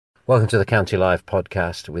Welcome to the County Live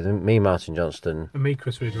podcast with me, Martin Johnston. And me,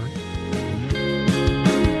 Chris Ridgway.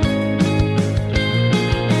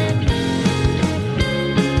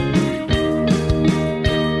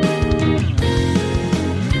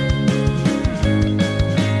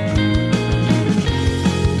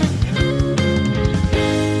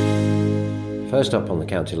 First up on the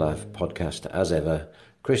County Life podcast, as ever,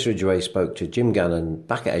 Chris Ridgway spoke to Jim Gannon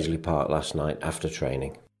back at Edgeley Park last night after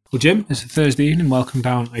training. Well, Jim, it's a Thursday evening. Welcome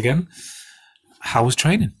down again. How was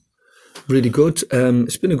training? Really good.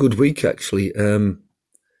 It's been a good week, actually.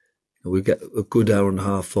 We get a good hour and a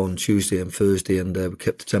half on Tuesday and Thursday, and we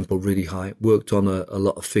kept the tempo really high. Worked on a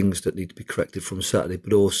lot of things that need to be corrected from Saturday,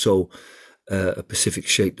 but also a specific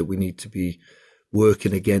shape that we need to be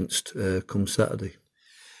working against come Saturday.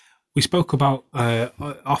 We spoke about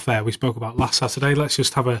off air. We spoke about last Saturday. Let's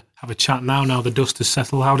just have a chat now. Now the dust has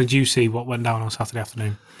settled. How did you see what went down on Saturday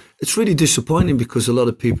afternoon? It's really disappointing because a lot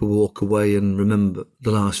of people walk away and remember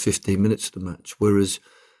the last 15 minutes of the match, whereas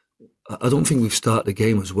I don't think we've started the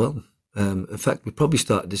game as well. In fact, we probably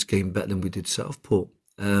started this game better than we did Southport.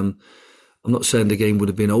 I'm not saying the game would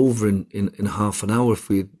have been over in half an hour if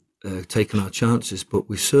we had taken our chances, but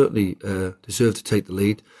we certainly deserved to take the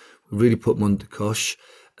lead. We really put them under the cosh.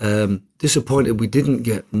 Disappointed we didn't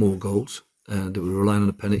get more goals, that we were relying on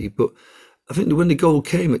a penalty. But I think that when the goal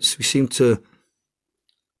came, we seemed to,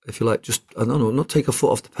 if you like, just, I don't know, not take our foot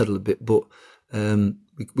off the pedal a bit, but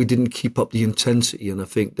we didn't keep up the intensity. And I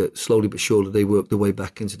think that slowly but surely they worked their way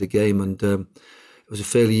back into the game. And it was a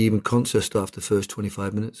fairly even contest after the first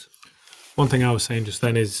 25 minutes. One thing I was saying just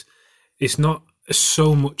then is it's not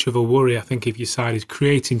so much of a worry, I think, if your side is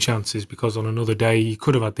creating chances, because on another day you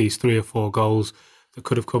could have had these 3 or 4 goals that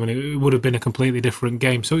could have come in. It would have been a completely different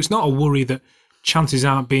game. So it's not a worry that chances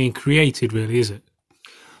aren't being created, really, is it?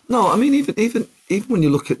 No, I mean, even when you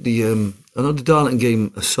look at the, I know the Darlington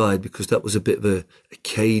game aside, because that was a bit of a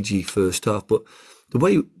cagey first half, but the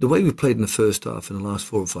way we played in the first half in the last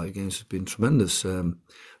 4 or 5 games has been tremendous.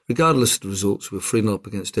 Regardless of the results, we were 3-0 up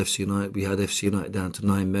against FC United. We had FC United down to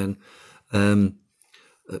 9 men.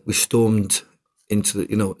 We stormed into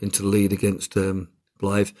the lead against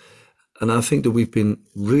Blyth. And I think that we've been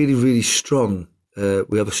really, really strong.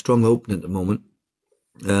 We have a strong opening at the moment.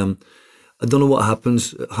 I don't know what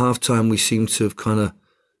happens. At half-time, we seem to have kind of,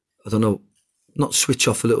 I don't know, not switch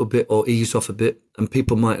off a little bit or ease off a bit. And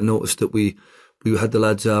people might have noticed that we had the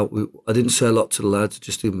lads out. I didn't say a lot to the lads,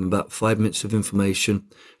 just gave them about 5 minutes of information,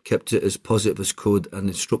 kept it as positive as could and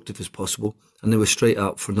instructive as possible. And they were straight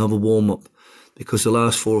out for another warm-up. Because the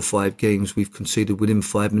last 4 or 5 games we've conceded within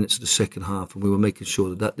 5 minutes of the second half, and we were making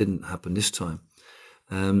sure that didn't happen this time.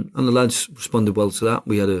 And the lads responded well to that.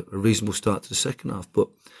 We had a reasonable start to the second half. But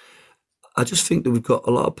I just think that we've got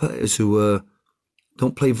a lot of players who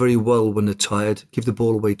don't play very well when they're tired, give the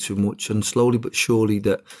ball away too much, and slowly but surely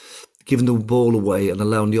that giving the ball away and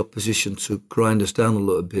allowing the opposition to grind us down a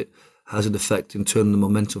little bit has an effect in turning the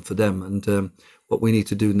momentum for them. And what we need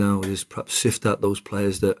to do now is perhaps sift out those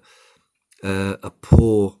players that are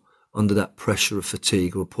poor under that pressure of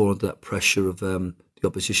fatigue, or poor under that pressure of the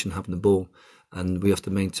opposition having the ball, and we have to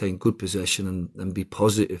maintain good possession and be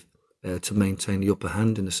positive to maintain the upper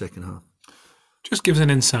hand in the second half. Just give us an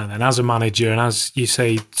insight then, as a manager, and as you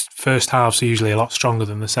say, first halves are usually a lot stronger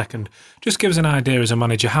than the second. Just give us an idea as a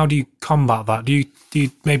manager, how do you combat that? Do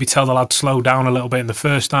you maybe tell the lads slow down a little bit in the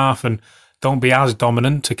first half and don't be as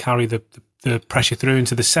dominant to carry the pressure through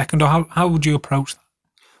into the second, or how would you approach that?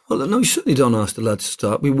 Well, no, you certainly don't ask the lads to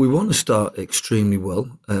start. We want to start extremely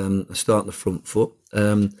well, start on the front foot.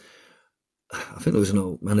 I think there was an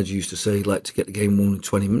old manager used to say he'd like to get the game won in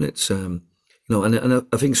 20 minutes. And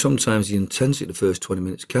I think sometimes the intensity of the first 20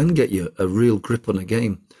 minutes can get you a real grip on a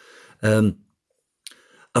game.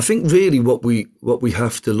 I think really what we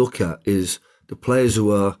have to look at is the players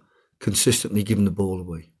who are consistently giving the ball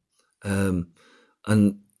away. And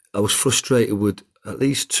I was frustrated with at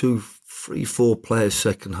least 2, 3, 4 players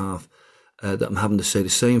second half that I'm having to say the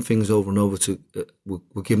same things over and over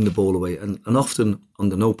we're giving the ball away, and often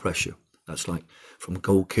under no pressure. That's like from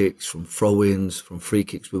goal kicks, from throw-ins, from free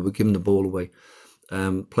kicks, where we're giving the ball away.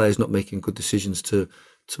 Players not making good decisions to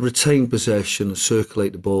retain possession and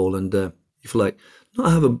circulate the ball, and if you like,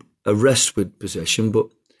 not have a rest with possession, but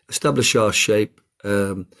establish our shape,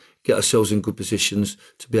 get ourselves in good positions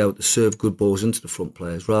to be able to serve good balls into the front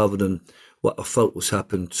players, rather than what I felt was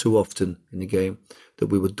happening too often in the game, that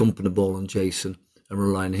we were dumping the ball on Jason and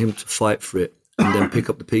relying on him to fight for it and then pick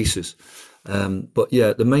up the pieces. But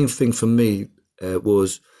yeah, the main thing for me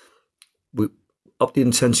was we up the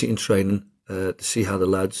intensity in training to see how the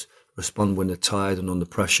lads respond when they're tired and under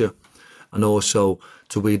pressure. and also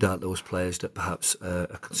to weed out those players that perhaps are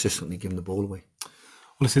consistently giving the ball away.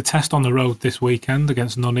 Well, it's a test on the road this weekend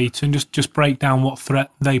against Nuneaton. Just break down what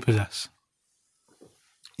threat they possess.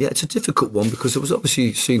 Yeah, it's a difficult one because it was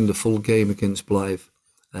obviously seen the full game against Blyth,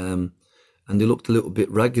 and they looked a little bit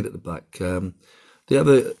ragged at the back.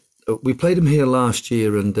 We played them here last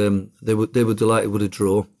year, and they were delighted with a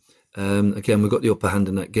draw. Again, we got the upper hand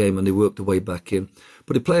in that game, and they worked their way back in.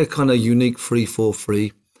 But they play a kind of unique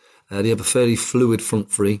 3-4-3. They have a fairly fluid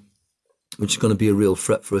front three, which is going to be a real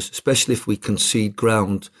threat for us, especially if we concede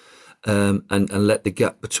ground and let the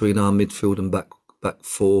gap between our midfield and back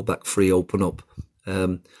four, back three open up.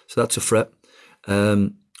 So that's a threat.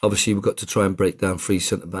 Obviously, we've got to try and break down 3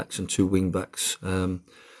 centre-backs and 2 wing-backs.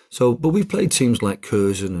 But we've played teams like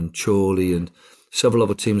Curzon and Chorley and several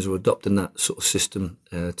other teams who are adopting that sort of system.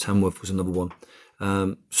 Tamworth was another one.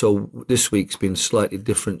 So this week's been a slightly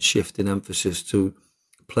different shift in emphasis to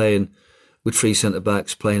playing with 3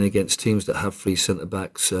 centre-backs, playing against teams that have 3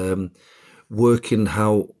 centre-backs, working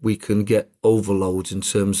how we can get overloads in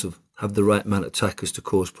terms of have the right amount of attackers to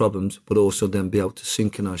cause problems, but also then be able to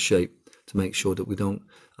sink in our shape to make sure that we don't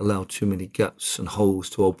allow too many gaps and holes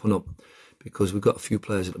to open up, because we've got a few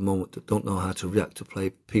players at the moment that don't know how to react to play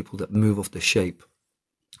people that move off their shape.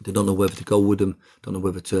 They don't know whether to go with them, don't know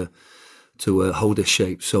whether to hold their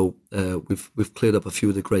shape. So we've cleared up a few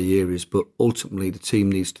of the grey areas, but ultimately the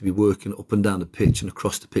team needs to be working up and down the pitch and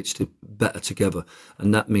across the pitch to better together,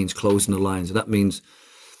 and that means closing the lines, and that means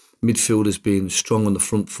midfielders being strong on the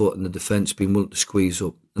front foot and the defence being willing to squeeze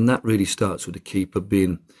up. And that really starts with the keeper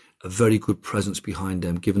being a very good presence behind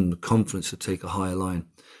them, giving them the confidence to take a higher line.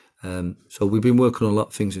 So we've been working on a lot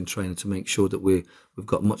of things in training to make sure that we've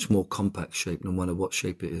got much more compact shape, no matter what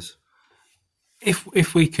shape it is.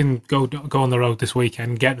 If we can go on the road this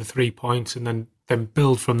weekend, get the 3 points, and then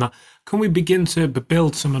build from that, can we begin to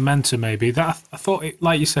build some momentum? Maybe that I thought,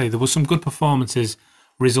 like you say, there was some good performances.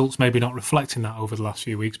 Results maybe not reflecting that over the last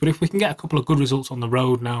few weeks, but if we can get a couple of good results on the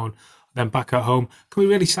road now and then back at home, can we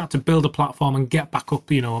really start to build a platform and get back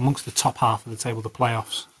up, amongst the top half of the table, the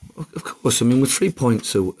playoffs? Of course, I mean, with 3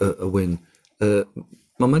 points a win,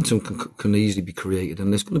 momentum can easily be created,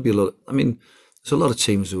 and there's going to be there's a lot of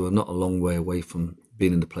teams who are not a long way away from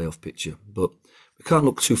being in the playoff picture, but we can't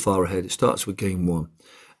look too far ahead. It starts with game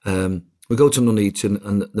 1. We go to Nuneaton,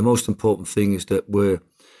 and the most important thing is that we're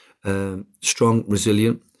strong,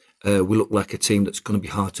 resilient. We look like a team that's going to be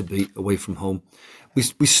hard to beat away from home.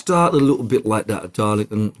 We started a little bit like that at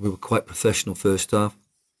Darlington. We were quite professional first half.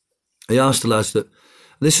 I asked the lads that,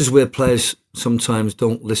 this is where players sometimes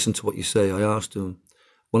don't listen to what you say. I asked them,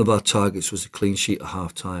 one of our targets was a clean sheet at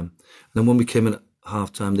half-time. And then when we came in at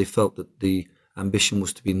half-time, they felt that the ambition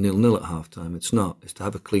was to be 0-0 at half-time. It's not. It's to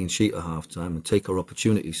have a clean sheet at half-time and take our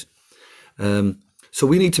opportunities. So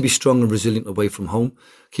we need to be strong and resilient away from home,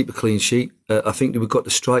 keep a clean sheet. I think that we've got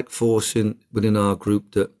the strike force within our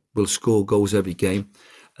group that will score goals every game.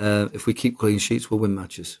 If we keep clean sheets, we'll win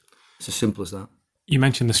matches. It's as simple as that. You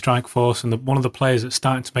mentioned the strike force, and one of the players that's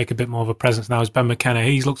starting to make a bit more of a presence now is Ben McKenna.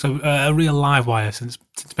 He's looked a real live wire since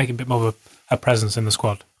making a bit more of a presence in the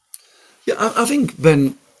squad. Yeah, I think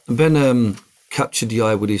Ben captured the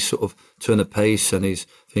eye with his sort of turn of pace and his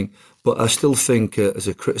thing. But I still think, as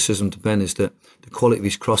a criticism to Ben, is that the quality of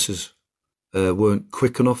his crosses weren't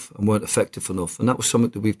quick enough and weren't effective enough. And that was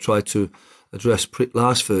something that we've tried to address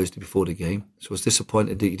last Thursday before the game. So I was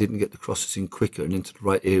disappointed that he didn't get the crosses in quicker and into the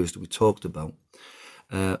right areas that we talked about.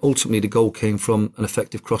 Ultimately, the goal came from an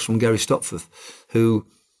effective cross from Gary Stopforth, who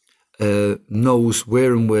knows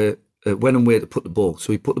when and where to put the ball.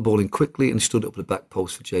 So he put the ball in quickly and he stood up at the back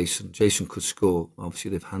post for Jason. Jason could score. Obviously,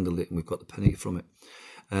 they've handled it and we've got the penalty from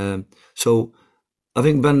it. So I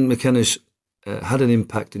think Ben McKenna's had an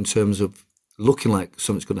impact in terms of looking like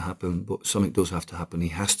something's going to happen, but something does have to happen. He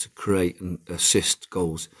has to create and assist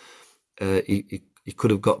goals. He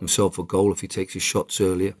could have got himself a goal if he takes his shots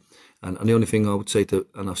earlier. And the only thing I would say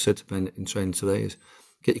and I've said to Ben in training today, is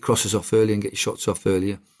get your crosses off earlier and get your shots off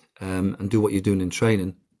earlier, and do what you're doing in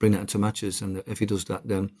training, bring that into matches. And if he does that,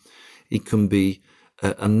 then he can be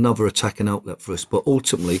another attacking outlet for us. But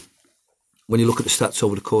ultimately, when you look at the stats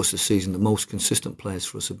over the course of the season, the most consistent players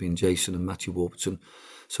for us have been Jason and Matthew Warburton.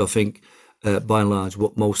 So I think, by and large,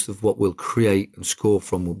 most of what we'll create and score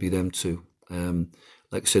from will be them two.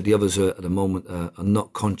 Like I said, the others at the moment are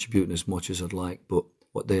not contributing as much as I'd like, but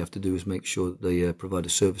what they have to do is make sure that they provide a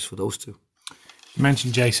service for those two. You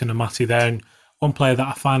mentioned Jason and Matty there, and one player that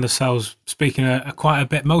I find ourselves speaking quite a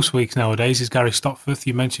bit most weeks nowadays is Gary Stopforth.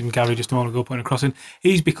 You mentioned Gary just a moment ago putting a cross in.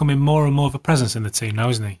 He's becoming more and more of a presence in the team now,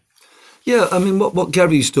 isn't he? Yeah, I mean, what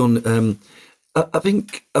Gary's done, I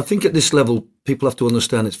think at this level, people have to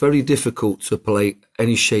understand it's very difficult to play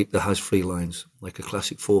any shape that has 3 lines, like a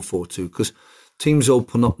classic 4-4-2, because teams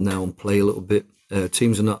open up now and play a little bit.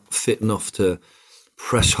 Teams are not fit enough to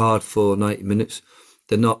press hard for 90 minutes.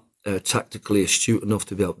 They're not tactically astute enough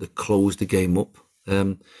to be able to close the game up.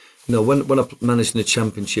 When I managed in the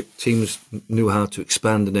Championship, teams knew how to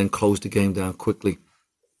expand and then close the game down quickly.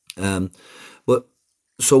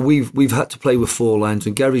 So we've had to play with 4 lines,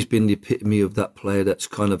 and Gary's been the epitome of that player. That's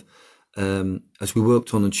kind of, as we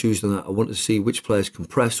worked on Tuesday night, I wanted to see which players can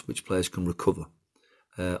press, which players can recover.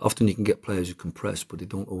 Often you can get players who can press, but they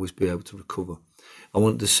don't always be able to recover. I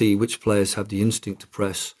wanted to see which players have the instinct to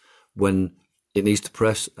press when it needs to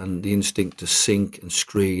press, and the instinct to sink and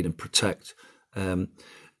screen and protect. And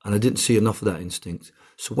I didn't see enough of that instinct.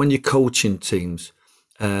 So when you're coaching teams,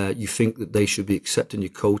 you think that they should be accepting your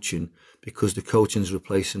coaching because the coaching is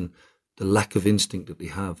replacing the lack of instinct that they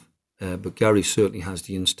have. But Gary certainly has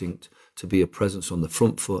the instinct to be a presence on the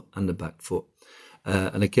front foot and the back foot.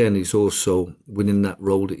 And again, he's also winning that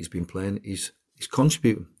role that he's been playing. He's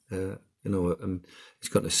contributing. He's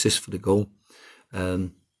got an assist for the goal.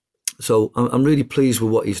 So I'm really pleased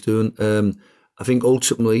with what he's doing. I think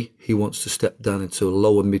ultimately he wants to step down into a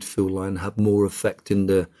lower midfield line, have more effect in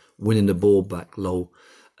the winning the ball back low.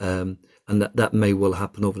 And that may well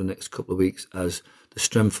happen over the next couple of weeks as the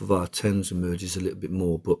strength of our 10s emerges a little bit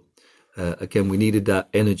more. But again, we needed that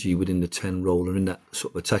energy within the 10 role and in that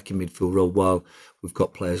sort of attacking midfield role, while we've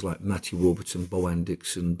got players like Matty Warburton, Bowen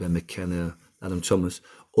Dixon, Ben McKenna, Adam Thomas,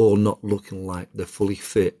 all not looking like they're fully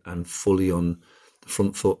fit and fully on the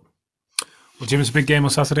front foot. Well, Jim, it's a big game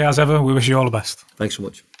on Saturday, as ever. We wish you all the best. Thanks so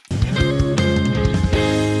much.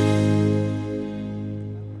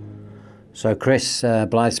 So, Chris,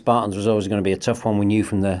 Blyth Spartans was always going to be a tough one. We knew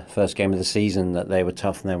from the first game of the season that they were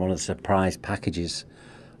tough and they're one of the surprise packages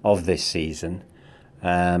of this season.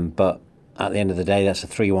 But at the end of the day, that's a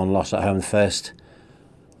 3-1 loss at home. The first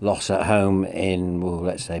loss at home in,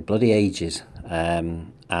 let's say, bloody ages.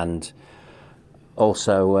 And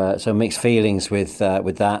also, so mixed feelings with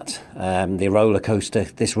that.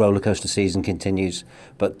 This roller coaster season continues,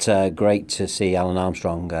 but great to see Alun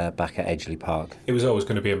Armstrong back at Edgeley Park. It was always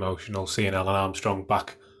going to be emotional seeing Alun Armstrong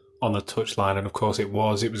back on the touchline, and of course it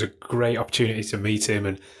was. It was a great opportunity to meet him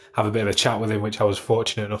and have a bit of a chat with him, which I was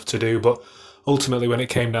fortunate enough to do. But ultimately, when it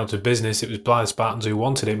came down to business, it was Blyth Spartans who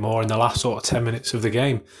wanted it more in the last sort of 10 minutes of the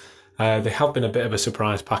game. They have been a bit of a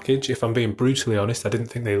surprise package. If I'm being brutally honest, I didn't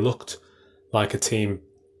think they looked like a team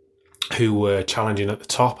who were challenging at the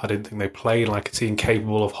top. I didn't think they played like a team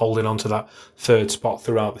capable of holding on to that 3rd spot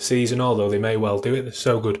throughout the season, although they may well do it. They're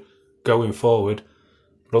so good going forward.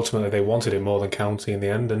 But ultimately, they wanted it more than County in the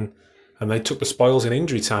end, and they took the spoils in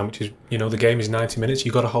injury time, which is, the game is 90 minutes.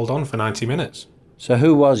 You've got to hold on for 90 minutes. So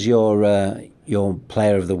who was your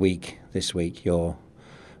player of the week this week?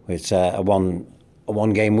 It's a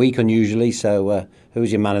one-game week unusually, so who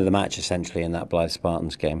was your man of the match essentially in that Blyth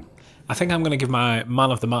Spartans game? I think I'm going to give my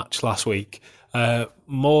man of the match last week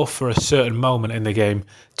more for a certain moment in the game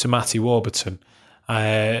to Matty Warburton.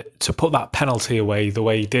 To put that penalty away the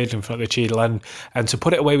way he did in front of the Cheadle and to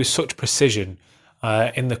put it away with such precision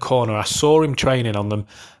in the corner. I saw him training on them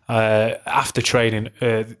after training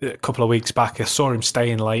a couple of weeks back. I saw him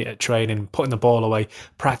staying late at training, putting the ball away,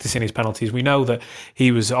 practicing his penalties. We know that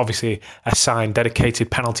he was obviously a signed,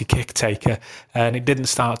 dedicated penalty kick taker, and it didn't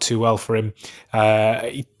start too well for him.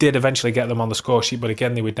 He did eventually get them on the score sheet, but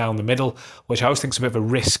again, they were down the middle, which I always think is a bit of a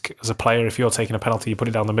risk as a player. If you're taking a penalty, you put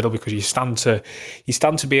it down the middle because you stand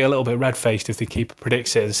to be a little bit red-faced if the keeper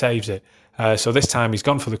predicts it and saves it. So this time he's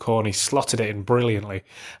gone for the corner, he slotted it in brilliantly,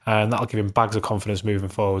 and that'll give him bags of confidence moving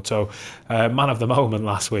forward. So man of the moment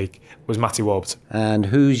last week was Matty Warburton. And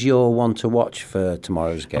who's your one to watch for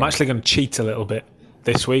tomorrow's game? I'm actually going to cheat a little bit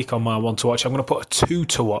this week on my one to watch. I'm going to put a 2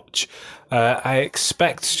 to watch. I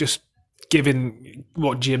expect, just given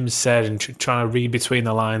what Jim said and trying to read between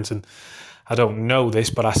the lines, and I don't know this,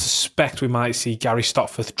 but I suspect we might see Gary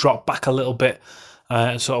Stopforth drop back a little bit,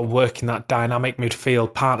 sort of working that dynamic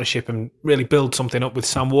midfield partnership and really build something up with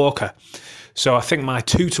Sam Walker. So I think my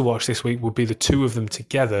 2 to watch this week would be the 2 of them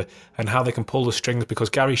together and how they can pull the strings, because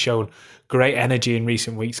Gary's shown great energy in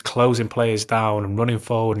recent weeks, closing players down and running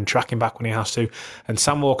forward and tracking back when he has to. And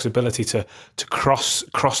Sam Walker's ability to cross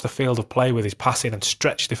the field of play with his passing and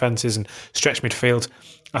stretch defences and stretch midfield.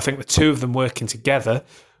 I think the 2 of them working together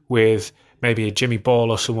with maybe a Jimmy Ball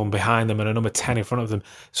or someone behind them and a number 10 in front of them,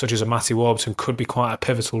 such as a Matty Warburton, could be quite a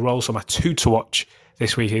pivotal role. So my 2 to watch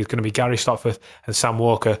this week is going to be Gary Stopforth and Sam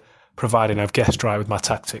Walker, providing I've guessed right with my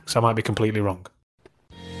tactics. I might be completely wrong.